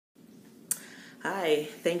Hi,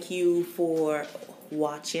 thank you for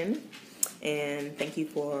watching and thank you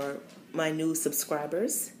for my new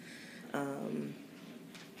subscribers. Um,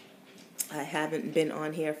 I haven't been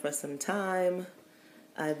on here for some time.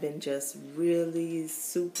 I've been just really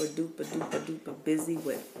super duper busy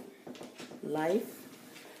with life.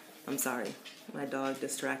 I'm sorry, my dog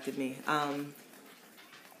distracted me.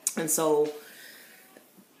 And so,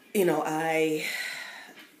 I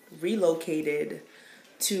relocated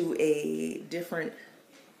to a different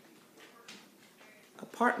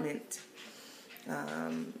apartment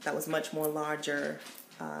that was much more larger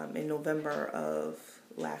in November of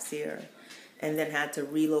last year, and then had to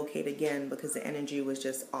relocate again because the energy was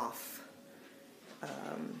just off.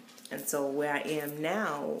 And so where I am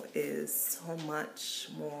now is so much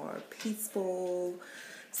more peaceful,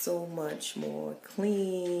 so much more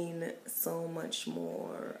clean, so much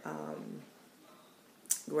more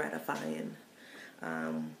gratifying.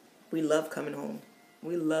 We love coming home.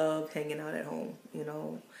 We love hanging out at home,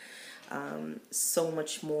 so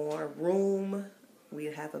much more room. We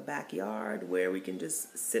have a backyard where we can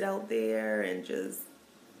just sit out there and just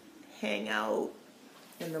hang out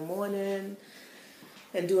in the morning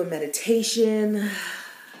and do a meditation.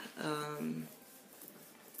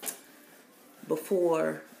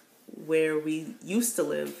 Before, where we used to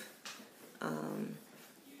live,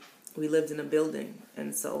 we lived in a building,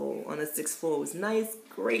 and so on the sixth floor, it was nice,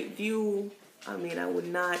 great view. I mean, I would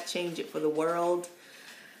not change it for the world.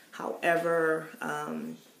 However,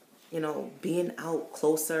 being out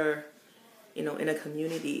closer, in a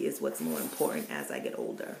community is what's more important as I get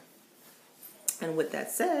older. And with that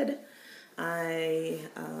said, I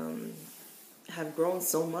have grown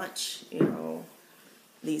so much,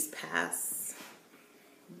 these past,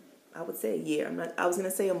 I would say a year. I was going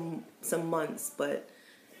to say some months, but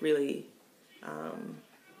really,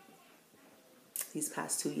 these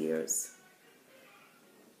past 2 years,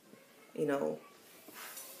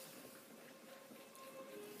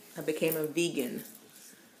 I became a vegan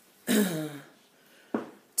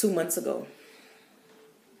 2 months ago,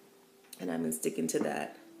 and I've been sticking to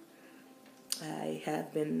that. I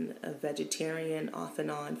have been a vegetarian off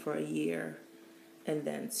and on for a year, and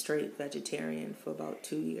then straight vegetarian for about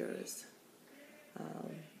 2 years.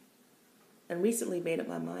 And recently made up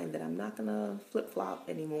my mind that I'm not going to flip-flop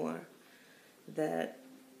anymore, that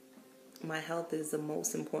my health is the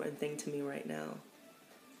most important thing to me right now.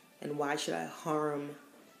 And why should I harm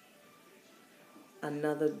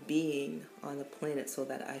another being on the planet so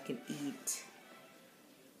that I can eat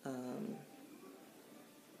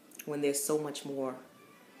when there's so much more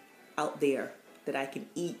out there that I can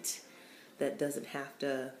eat that doesn't have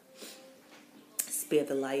to spare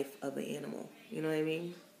the life of the animal? You know what I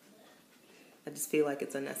mean? I just feel like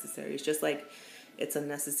it's unnecessary. It's just like it's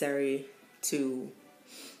unnecessary to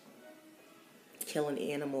kill an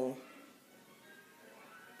animal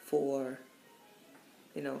for,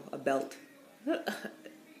 a belt.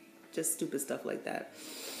 Just stupid stuff like that.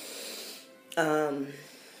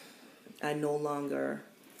 I no longer,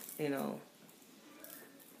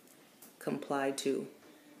 comply to.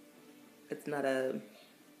 It's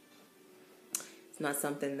not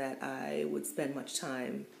something that I would spend much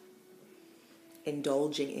time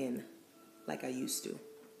indulging in like I used to.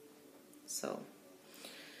 So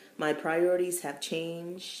my priorities have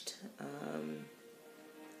changed.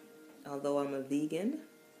 Although I'm a vegan,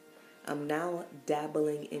 I'm now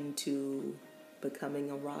dabbling into becoming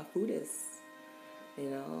a raw foodist.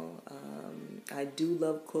 I do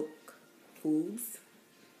love cook foods.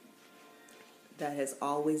 That has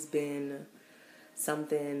always been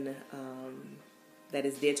something that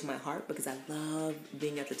is dear to my heart because I love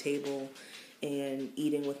being at the table and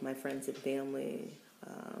eating with my friends and family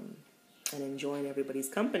and enjoying everybody's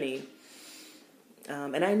company.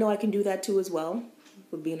 And I know I can do that too as well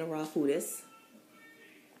with being a raw foodist.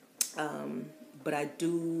 But I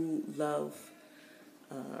do love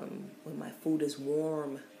when my food is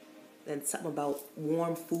warm, and something about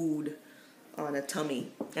warm food on a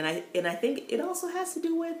tummy. And I think it also has to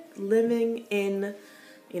do with living in,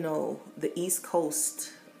 the East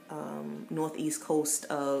Coast, northeast coast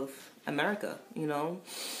of America.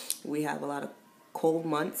 We have a lot of cold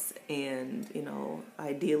months, and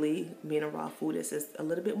ideally being a raw foodist is a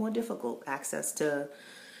little bit more difficult. Access to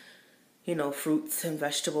fruits and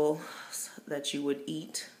vegetables that you would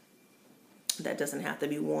eat that doesn't have to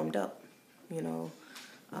be warmed up. It'll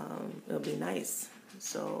be nice.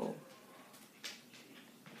 So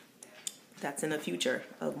that's in the future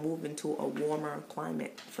of moving to a warmer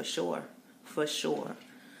climate for sure.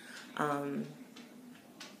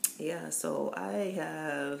 So I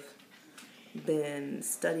have been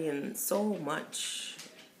studying so much,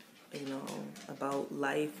 about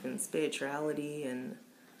life and spirituality and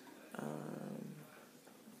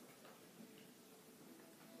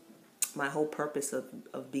my whole purpose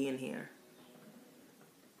of being here.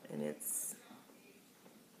 And it's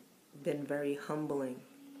been very humbling.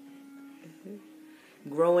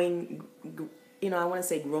 Growing, I want to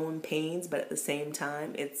say growing pains, but at the same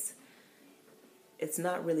time, it's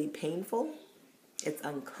not really painful. It's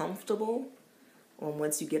uncomfortable. And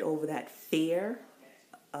once you get over that fear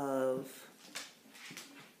of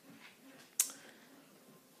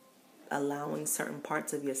allowing certain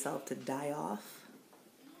parts of yourself to die off,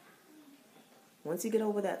 once you get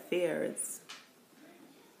over that fear,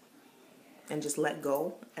 and just let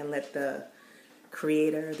go and let the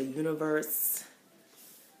creator, the universe,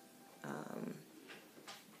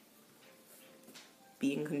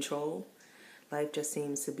 be in control, life just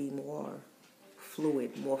seems to be more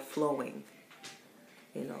fluid, more flowing,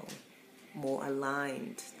 more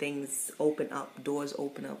aligned. Things open up, doors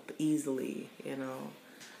open up easily,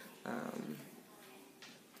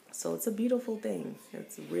 So it's a beautiful thing.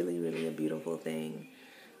 It's really, really a beautiful thing.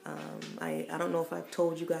 I don't know if I've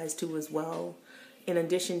told you guys too as well, in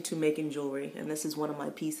addition to making jewelry, and this is one of my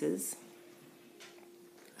pieces,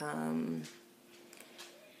 I'm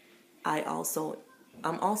also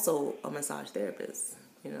a massage therapist,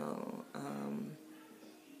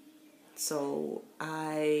 so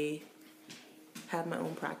I have my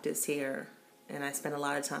own practice here, and I spend a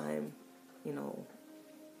lot of time,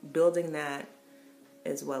 building that,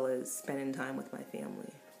 as well as spending time with my family.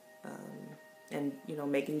 And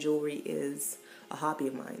making jewelry is a hobby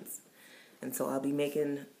of mine. And so I'll be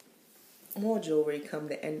making more jewelry come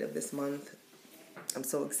the end of this month. I'm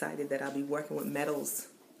so excited that I'll be working with metals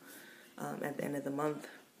at the end of the month.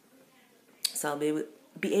 So I'll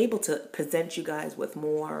be able to present you guys with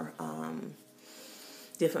more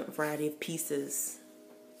different variety of pieces,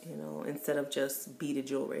 instead of just beaded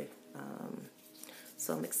jewelry.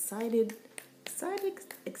 So I'm excited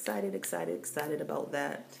about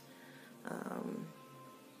that.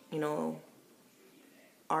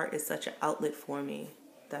 Art is such an outlet for me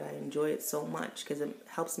that I enjoy it so much because it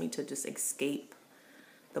helps me to just escape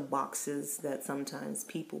the boxes that sometimes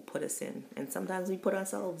people put us in, and sometimes we put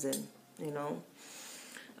ourselves in,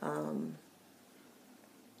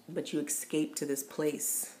 but you escape to this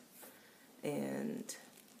place, and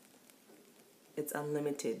it's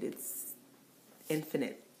unlimited, it's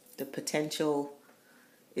infinite. The potential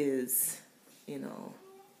is,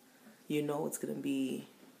 it's going to be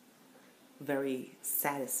very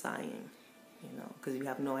satisfying, because you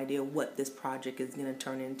have no idea what this project is going to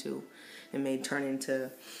turn into. It may turn into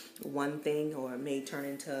one thing, or it may turn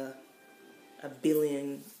into a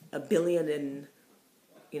billion and,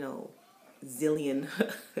 zillion,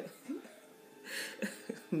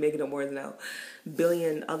 making up words now,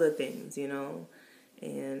 billion other things, and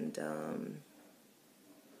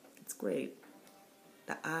it's great.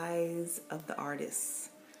 The Eyes of the Artist.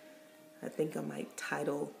 I think I might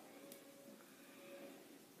title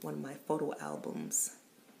one of my photo albums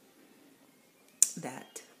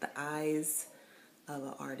that, The Eyes of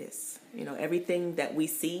an Artist. Everything that we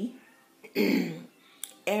see,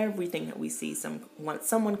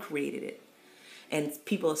 someone created it. And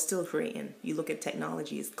people are still creating. You look at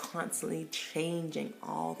technology, it's constantly changing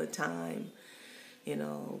all the time.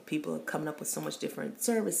 People are coming up with so much different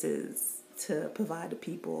services to provide to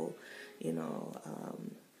people. You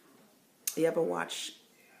ever watch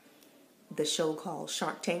the show called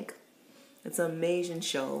Shark Tank? It's an amazing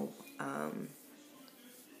show.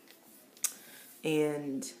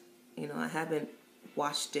 And I haven't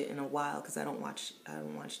watched it in a while because I don't watch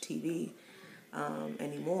TV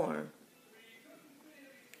anymore.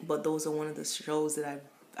 But those are one of the shows that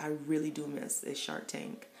I really do miss, is Shark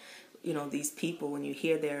Tank. These people, when you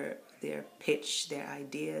hear their pitch, their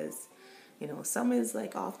ideas, some is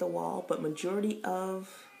like off the wall, but majority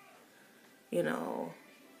of,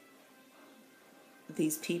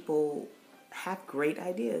 these people have great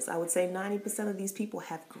ideas. I would say 90% of these people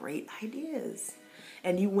have great ideas.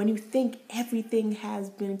 And when you think everything has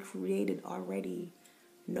been created already,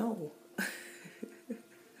 no.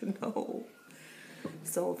 No.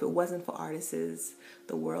 So if it wasn't for artists,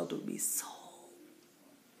 the world would be so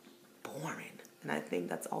boring. And I think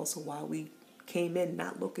that's also why we came in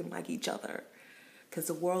not looking like each other, because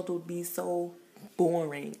the world would be so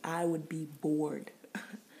boring. I would be bored.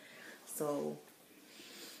 So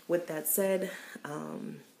with that said,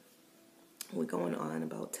 we're going on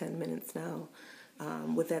about 10 minutes now.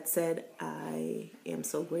 With that said, I am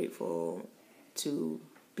so grateful to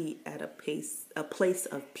be at a place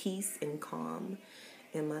of peace and calm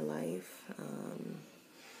in my life.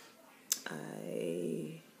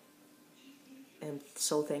 I am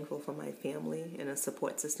so thankful for my family and a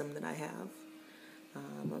support system that I have.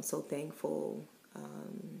 I'm so thankful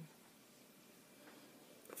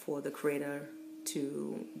for the Creator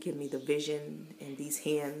to give me the vision and these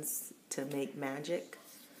hands to make magic,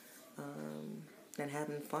 and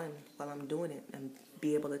having fun while I'm doing it, and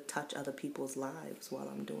be able to touch other people's lives while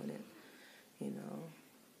I'm doing it, you know.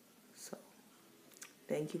 So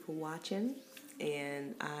thank you for watching,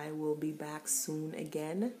 and I will be back soon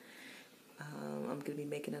again. I'm going to be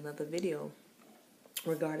making another video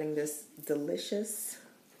regarding this delicious,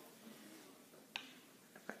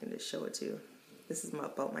 if I can just show it to you. This is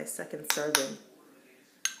about my second serving.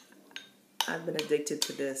 I've been addicted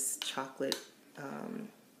to this chocolate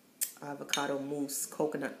avocado mousse,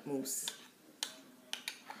 coconut mousse,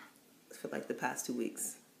 for like the past 2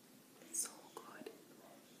 weeks.